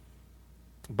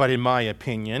 but in my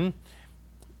opinion,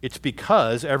 it's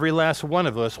because every last one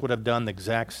of us would have done the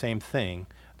exact same thing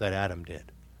that Adam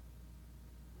did.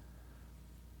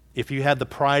 If you had the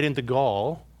pride and the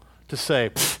gall to say,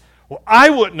 well,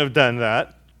 I wouldn't have done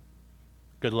that,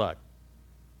 good luck.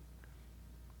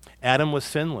 Adam was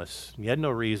sinless. He had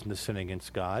no reason to sin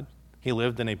against God. He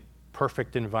lived in a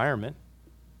perfect environment,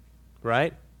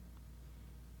 right?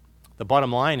 The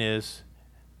bottom line is,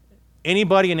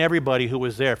 anybody and everybody who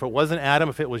was there, if it wasn't Adam,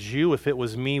 if it was you, if it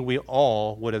was me, we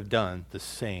all would have done the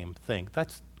same thing.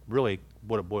 That's really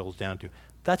what it boils down to.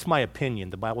 That's my opinion.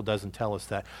 The Bible doesn't tell us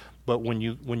that. But when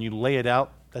you lay it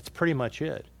out, that's pretty much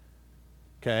it.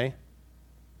 Okay?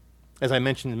 As I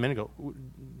mentioned a minute ago,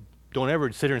 don't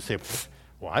ever sit here and say,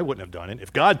 well, I wouldn't have done it.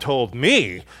 If God told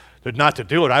me not to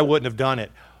do it, I wouldn't have done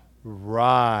it.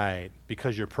 Right.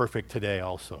 Because you're perfect today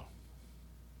also.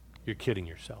 You're kidding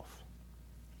yourself.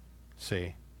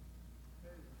 See?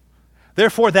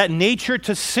 Therefore, that nature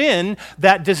to sin,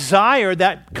 that desire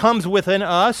that comes within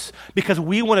us because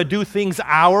we want to do things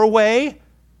our way,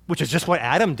 which is just what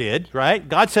Adam did, right?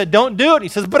 God said, don't do it. He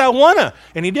says, but I want to.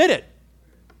 And he did it.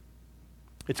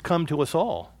 It's come to us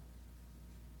all.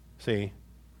 See?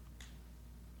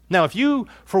 Now, if you,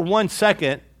 for 1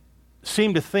 second,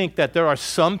 seem to think that there are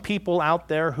some people out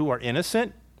there who are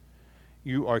innocent,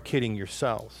 you are kidding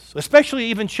yourselves, especially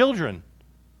even children.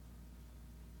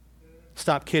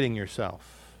 Stop kidding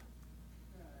yourself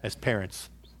as parents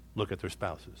look at their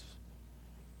spouses.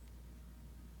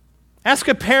 Ask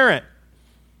a parent.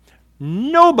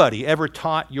 Nobody ever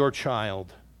taught your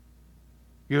child,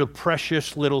 your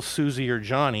precious little Susie or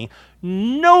Johnny,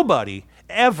 nobody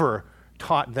ever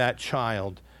taught that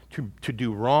child to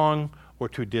do wrong or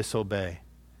to disobey.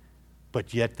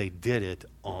 But yet they did it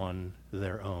on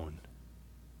their own.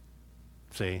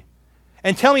 See?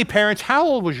 And tell me, parents, how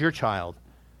old was your child?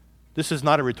 This is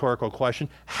not a rhetorical question.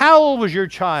 How old was your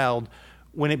child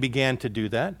when it began to do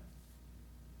that?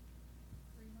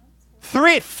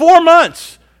 4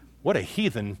 months. What a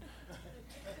heathen.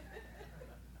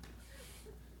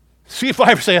 See if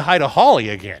I ever say hi to Holly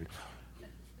again.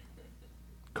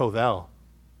 Covell.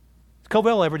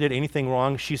 Covell ever did anything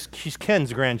wrong? She's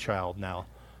Ken's grandchild now.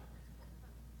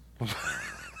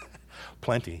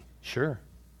 Plenty, sure.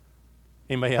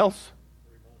 Anybody else?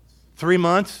 3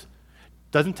 months.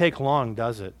 Doesn't take long,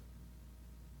 does it?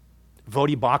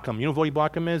 Vodi Bakum. You know what Vodi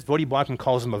Bakum is? Vodi Bakum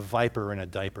calls him a viper in a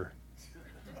diaper.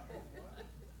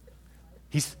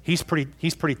 He's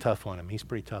pretty tough on him. He's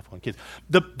pretty tough on kids.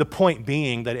 The point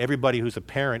being that everybody who's a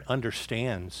parent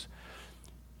understands.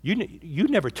 You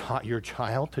never taught your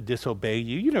child to disobey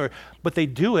you. But they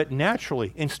do it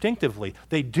naturally, instinctively.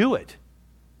 They do it.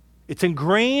 It's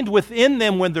ingrained within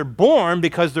them when they're born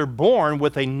because they're born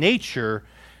with a nature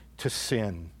to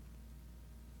sin.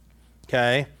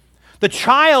 Okay? The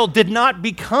child did not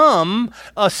become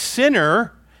a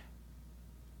sinner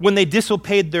when they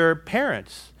disobeyed their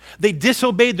parents. They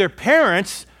disobeyed their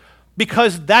parents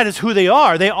because that is who they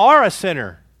are. They are a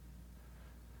sinner.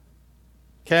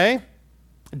 Okay?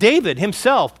 David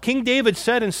himself, King David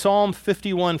said in Psalm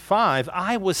 51:5,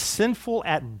 I was sinful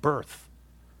at birth,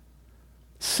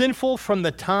 sinful from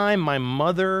the time my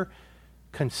mother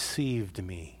conceived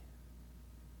me.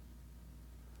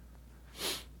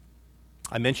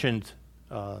 I mentioned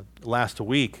last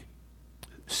week,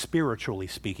 spiritually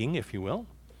speaking, if you will,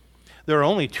 there are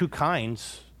only two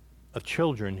kinds of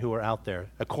children who are out there,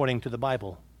 according to the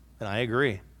Bible. And I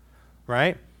agree,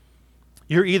 right?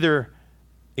 You're either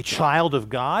a child of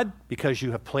God because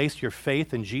you have placed your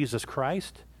faith in Jesus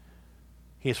Christ.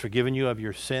 He has forgiven you of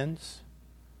your sins.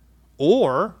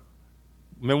 Or,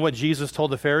 remember what Jesus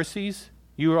told the Pharisees?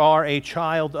 You are a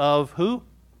child of who?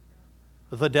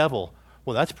 The devil.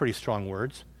 Well, that's pretty strong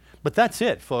words. But that's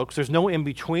it, folks. There's no in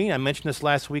between. I mentioned this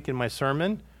last week in my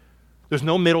sermon. There's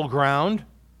no middle ground.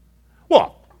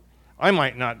 Well, I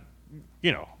might not,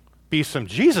 be some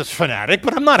Jesus fanatic,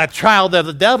 but I'm not a child of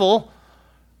the devil.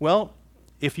 Well,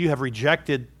 if you have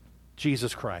rejected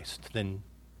Jesus Christ, then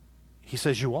he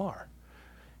says you are.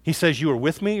 He says you are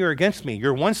with me or against me.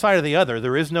 You're one side or the other.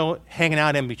 There is no hanging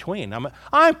out in between.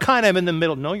 I'm kind of in the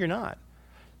middle. No, you're not.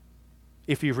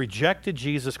 If you've rejected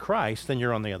Jesus Christ, then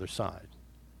you're on the other side.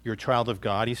 You're a child of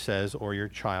God, he says, or you're a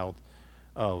child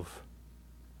of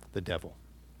the devil.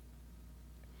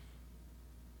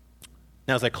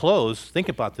 Now, as I close, think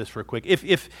about this real quick.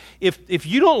 If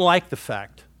you don't like the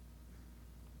fact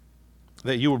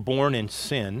that you were born in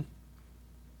sin,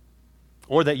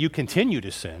 or that you continue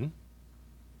to sin,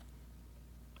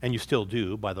 and you still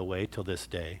do, by the way, till this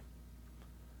day,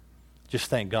 just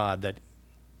thank God that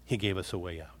he gave us a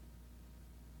way out.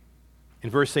 In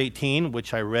verse 18,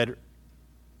 which I read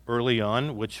early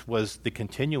on, which was the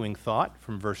continuing thought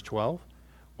from verse 12,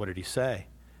 what did he say?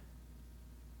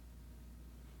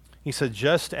 He said,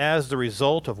 just as the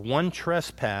result of one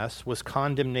trespass was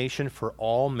condemnation for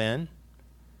all men,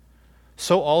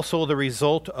 so also the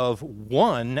result of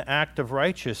one act of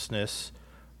righteousness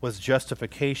was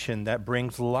justification that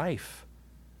brings life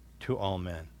to all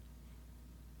men.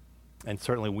 And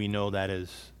certainly we know that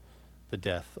is the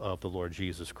death of the Lord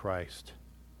Jesus Christ.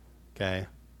 Okay?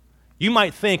 You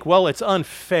might think, well, it's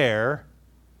unfair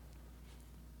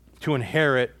to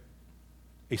inherit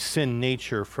a sin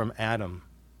nature from Adam.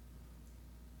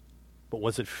 But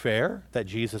was it fair that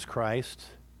Jesus Christ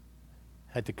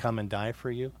had to come and die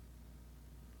for you?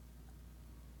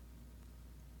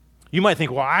 You might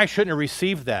think, well, I shouldn't have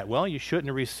received that. Well, you shouldn't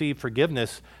have received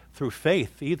forgiveness through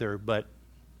faith either, but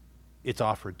it's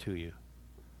offered to you.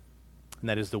 And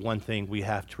that is the one thing we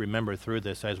have to remember through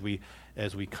this as we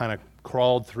kind of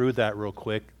crawled through that real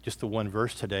quick, just the one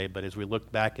verse today, but as we look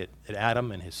back at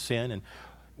Adam and his sin and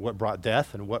what brought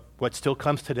death and what still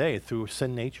comes today through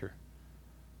sin nature.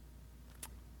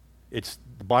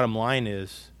 The bottom line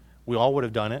is we all would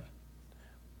have done it,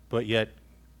 but yet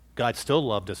God still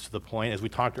loved us to the point, as we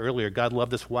talked earlier, God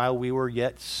loved us while we were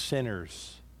yet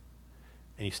sinners,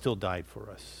 and he still died for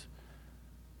us.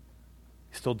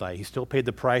 He still died. He still paid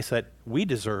the price that we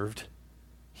deserved.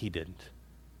 He didn't.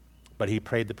 But he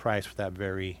paid the price for that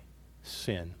very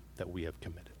sin that we have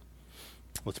committed.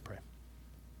 Let's pray.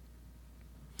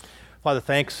 Father,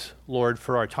 thanks, Lord,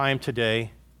 for our time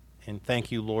today, and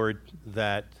thank you, Lord,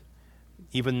 that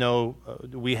even though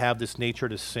we have this nature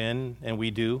to sin, and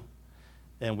we do,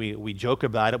 and we joke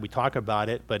about it, we talk about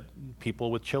it, but people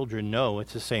with children know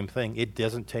it's the same thing. It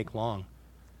doesn't take long.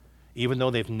 Even though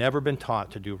they've never been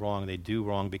taught to do wrong, they do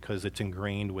wrong because it's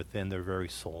ingrained within their very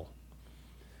soul.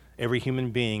 Every human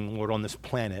being, Lord, on this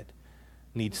planet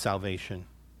needs salvation.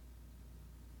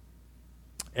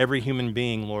 Every human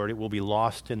being, Lord, it will be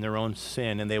lost in their own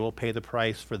sin, and they will pay the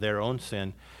price for their own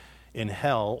sin in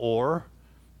hell, or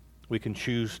we can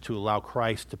choose to allow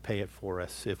Christ to pay it for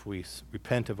us if we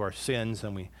repent of our sins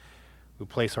and we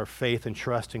place our faith and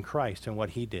trust in Christ and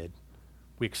what he did.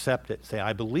 We accept it, say,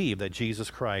 I believe that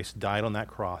Jesus Christ died on that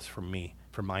cross for me,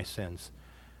 for my sins.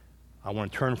 I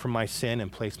want to turn from my sin and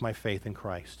place my faith in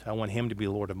Christ. I want him to be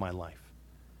Lord of my life.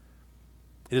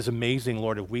 It is amazing,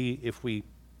 Lord, if we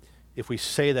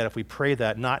say that, if we pray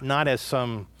that, not as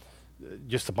some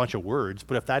just a bunch of words,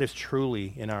 but if that is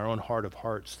truly in our own heart of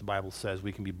hearts, the Bible says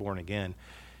we can be born again,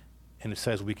 and it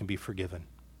says we can be forgiven.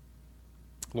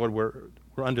 Lord, we're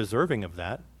undeserving of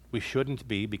that. We shouldn't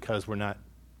be because we're not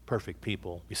perfect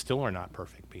people. We still are not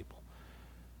perfect people.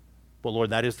 But Lord,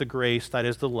 that is the grace, that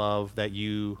is the love that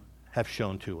you have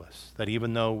shown to us, that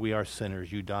even though we are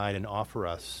sinners, you died and offer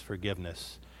us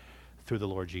forgiveness through the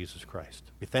Lord Jesus Christ.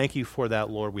 We thank you for that,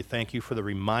 Lord. We thank you for the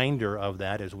reminder of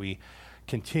that as we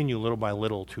continue little by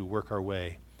little to work our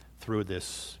way through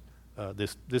this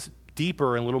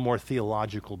deeper and a little more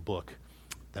theological book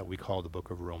that we call the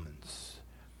book of Romans.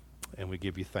 And we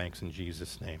give you thanks in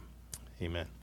Jesus' name. Amen.